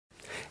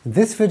In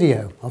this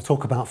video, I'll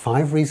talk about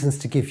 5 reasons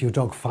to give your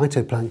dog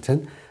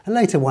phytoplankton, and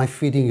later why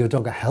feeding your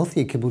dog a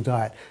healthier kibble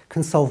diet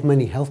can solve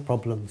many health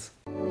problems.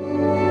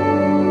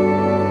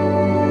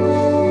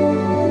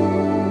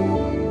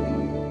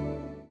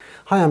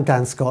 Hi, I'm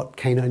Dan Scott,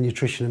 canine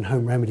nutrition and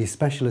home remedy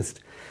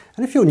specialist.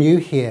 And if you're new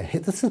here,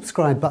 hit the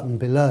subscribe button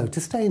below to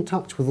stay in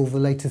touch with all the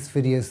latest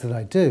videos that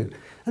I do,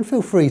 and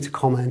feel free to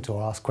comment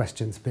or ask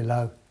questions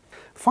below.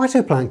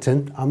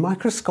 Phytoplankton are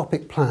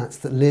microscopic plants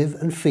that live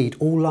and feed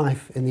all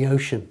life in the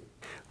ocean.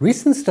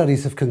 Recent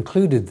studies have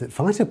concluded that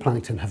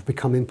phytoplankton have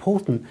become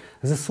important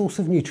as a source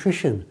of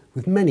nutrition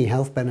with many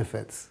health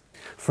benefits.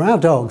 For our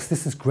dogs,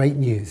 this is great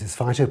news as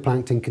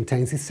phytoplankton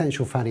contains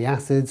essential fatty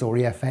acids or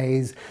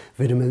EFAs,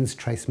 vitamins,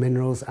 trace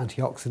minerals,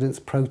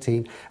 antioxidants,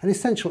 protein and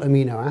essential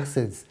amino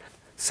acids.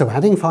 So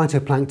adding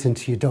phytoplankton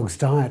to your dog's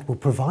diet will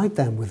provide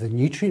them with a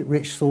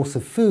nutrient-rich source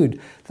of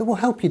food that will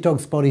help your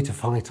dog's body to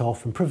fight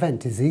off and prevent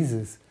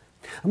diseases.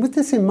 And with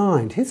this in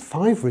mind, here's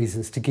 5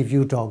 reasons to give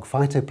your dog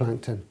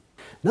phytoplankton.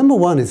 Number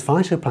 1 is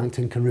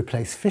phytoplankton can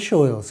replace fish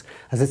oils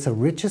as it's a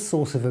richer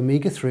source of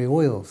omega-3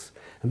 oils.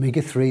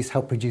 Omega-3s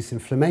help reduce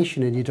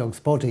inflammation in your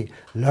dog's body,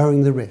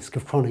 lowering the risk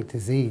of chronic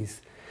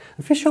disease.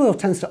 And fish oil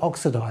tends to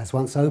oxidize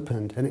once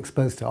opened and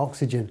exposed to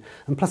oxygen,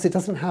 and plus it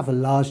doesn't have a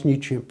large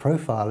nutrient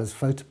profile as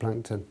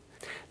phytoplankton.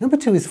 Number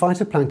 2 is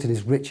phytoplankton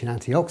is rich in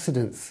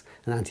antioxidants,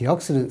 and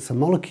antioxidants are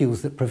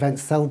molecules that prevent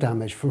cell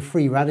damage from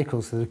free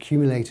radicals that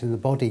accumulate in the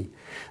body.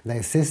 They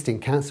assist in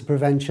cancer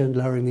prevention,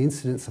 lowering the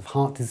incidence of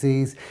heart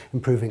disease,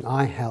 improving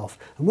eye health,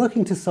 and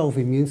working to solve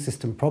immune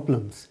system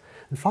problems.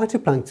 And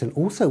phytoplankton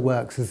also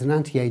works as an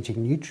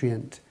anti-aging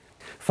nutrient.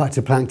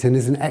 Phytoplankton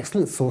is an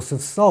excellent source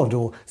of SOD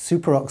or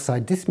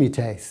superoxide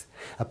dismutase,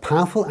 a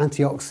powerful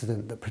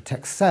antioxidant that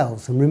protects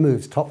cells and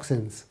removes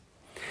toxins.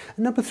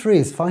 And number 3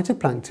 is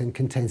phytoplankton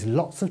contains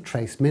lots of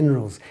trace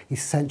minerals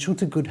essential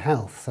to good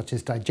health such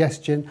as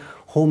digestion,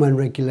 hormone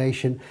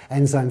regulation,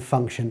 enzyme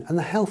function and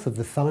the health of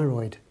the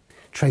thyroid.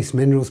 Trace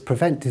minerals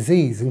prevent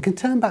disease and can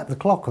turn back the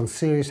clock on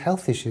serious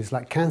health issues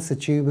like cancer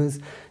tumours,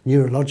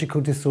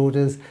 neurological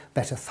disorders,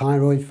 better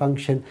thyroid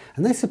function,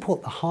 and they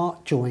support the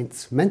heart,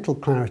 joints, mental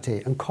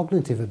clarity and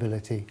cognitive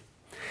ability.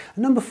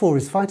 And number 4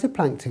 is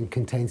phytoplankton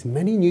contains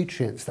many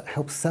nutrients that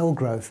help cell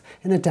growth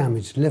in a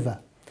damaged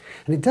liver.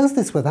 And it does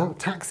this without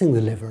taxing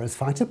the liver as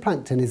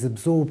phytoplankton is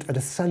absorbed at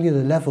a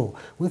cellular level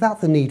without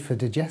the need for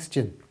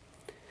digestion.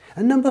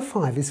 And number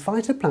 5 is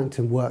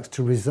phytoplankton works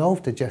to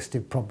resolve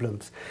digestive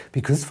problems.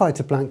 Because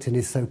phytoplankton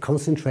is so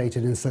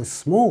concentrated and so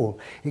small,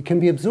 it can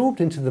be absorbed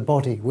into the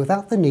body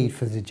without the need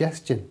for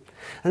digestion,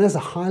 and as a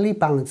highly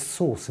balanced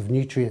source of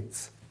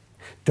nutrients.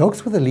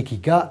 Dogs with a leaky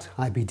gut,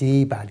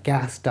 IBD, bad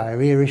gas,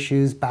 diarrhea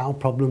issues, bowel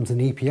problems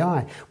and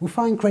EPI will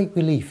find great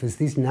relief as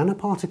these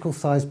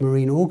nanoparticle-sized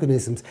marine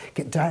organisms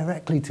get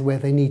directly to where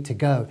they need to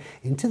go,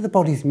 into the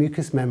body's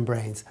mucous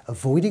membranes,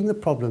 avoiding the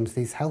problems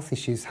these health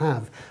issues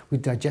have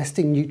with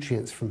digesting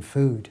nutrients from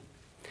food.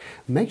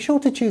 Make sure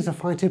to choose a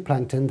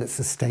phytoplankton that's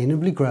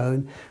sustainably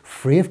grown,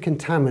 free of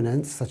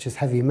contaminants such as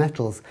heavy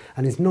metals,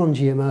 and is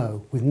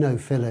non-GMO with no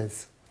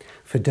fillers.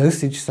 For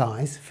dosage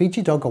size, feed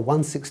your dog a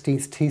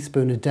 1/16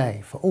 teaspoon a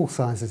day for all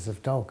sizes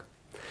of dog.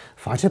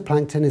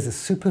 Phytoplankton is a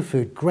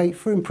superfood great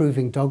for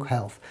improving dog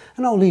health,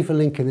 and I'll leave a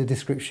link in the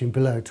description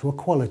below to a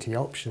quality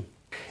option.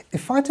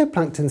 If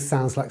phytoplankton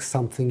sounds like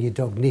something your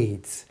dog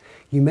needs,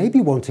 you may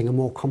be wanting a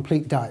more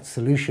complete diet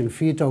solution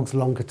for your dog's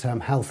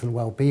longer-term health and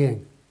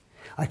well-being.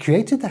 I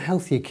created the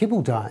Healthier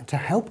Kibble Diet to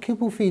help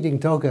kibble-feeding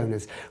dog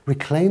owners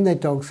reclaim their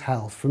dog's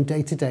health from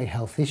day-to-day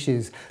health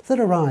issues that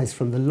arise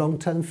from the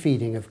long-term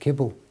feeding of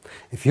kibble.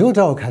 If your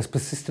dog has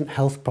persistent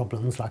health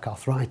problems like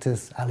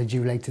arthritis,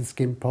 allergy-related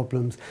skin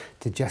problems,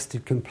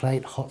 digestive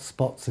complaint, hot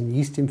spots and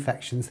yeast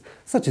infections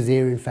such as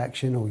ear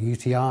infection or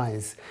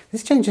UTIs,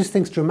 this changes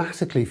things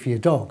dramatically for your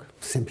dog.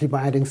 Simply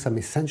by adding some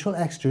essential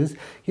extras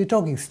your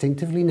dog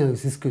instinctively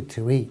knows is good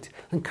to eat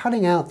and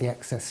cutting out the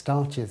excess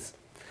starches.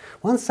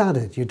 Once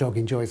added, your dog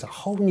enjoys a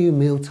whole new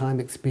mealtime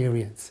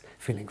experience,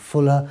 feeling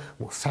fuller,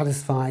 more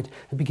satisfied,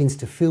 and begins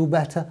to feel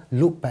better,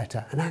 look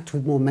better, and act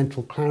with more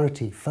mental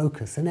clarity,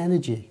 focus, and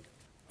energy.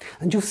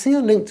 And you'll see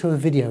a link to a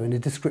video in the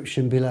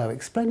description below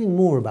explaining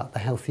more about the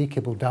Healthier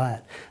Kibble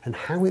Diet and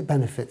how it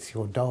benefits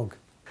your dog.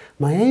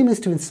 My aim is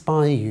to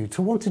inspire you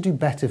to want to do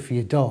better for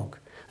your dog,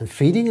 and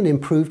feeding an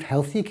improved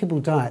Healthier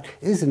Kibble Diet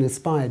is an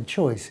inspired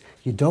choice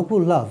your dog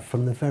will love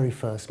from the very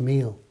first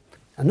meal.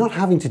 And not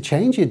having to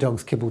change your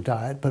dog's kibble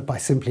diet, but by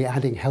simply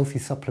adding healthy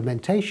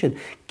supplementation,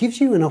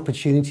 gives you an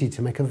opportunity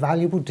to make a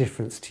valuable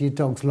difference to your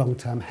dog's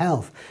long-term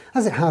health,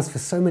 as it has for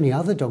so many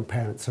other dog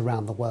parents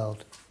around the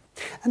world.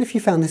 And if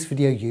you found this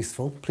video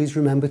useful, please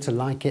remember to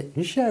like it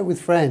and share it with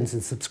friends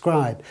and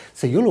subscribe,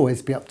 so you'll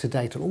always be up to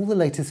date on all the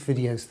latest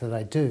videos that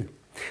I do.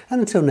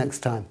 And until next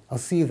time, I'll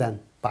see you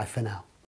then. Bye for now.